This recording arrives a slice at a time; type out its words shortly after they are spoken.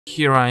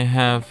Here I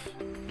have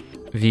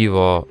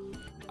VIVO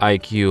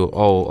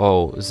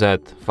IQOO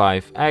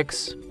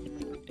Z5X,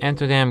 and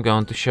today I'm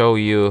going to show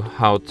you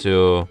how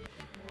to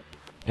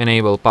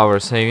enable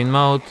power saving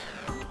mode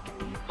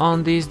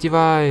on this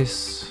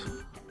device.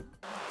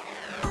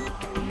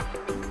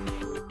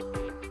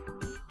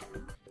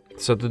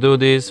 So to do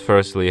this,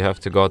 firstly you have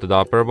to go to the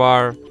upper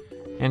bar,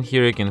 and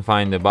here you can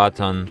find the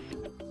button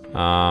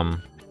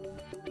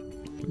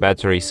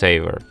battery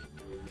saver.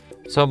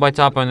 So by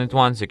tapping it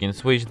once you can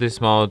switch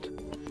this mode.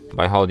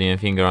 By holding your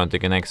finger on it you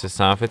can access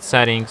some of its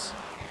settings.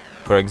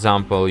 For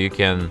example, you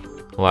can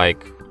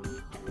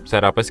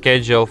set up a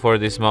schedule for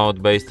this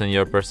mode based on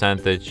your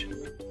percentage,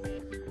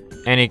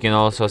 and you can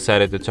also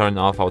set it to turn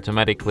off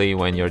automatically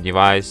when your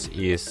device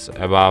is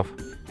above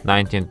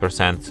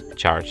 19%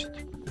 charged.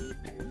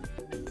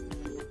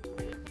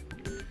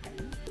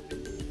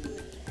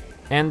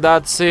 And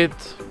that's it.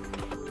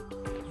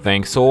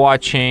 Thanks for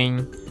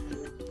watching.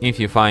 If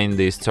you find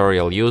this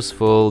tutorial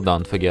useful,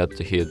 don't forget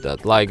to hit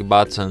that like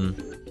button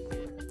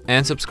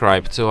and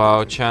subscribe to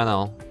our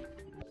channel.